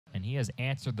and he has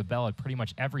answered the bell at pretty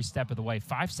much every step of the way.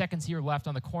 5 seconds here left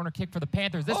on the corner kick for the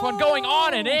Panthers. This one going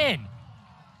on and in.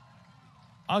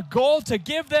 A goal to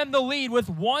give them the lead with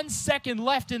 1 second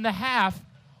left in the half.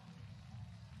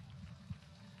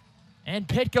 And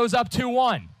Pitt goes up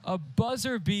 2-1. A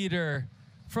buzzer beater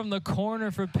from the corner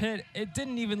for Pitt. It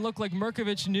didn't even look like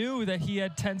Mirkovic knew that he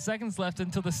had 10 seconds left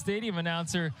until the stadium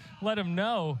announcer let him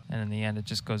know. And in the end, it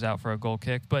just goes out for a goal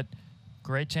kick, but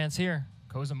great chance here.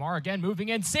 Kozamar again moving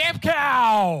in.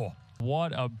 Samkow!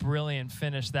 What a brilliant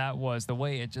finish that was. The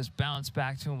way it just bounced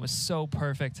back to him was so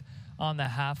perfect on the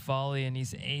half volley, and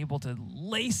he's able to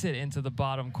lace it into the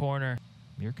bottom corner.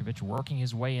 Mirkovic working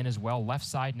his way in as well. Left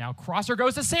side now. Crosser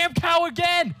goes to Samkow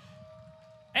again!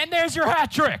 And there's your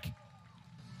hat trick!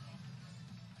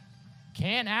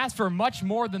 Can't ask for much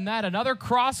more than that. Another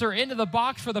crosser into the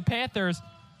box for the Panthers.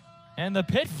 And the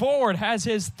Pitt forward has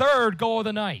his third goal of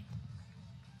the night.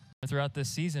 Throughout this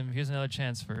season, here's another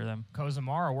chance for them.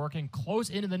 Kozamara working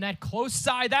close into the net, close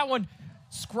side. That one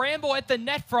scramble at the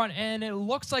net front, and it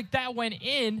looks like that went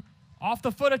in off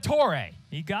the foot of Torre.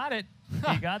 He got it.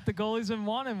 He got the goal he's been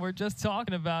wanting. We're just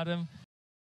talking about him.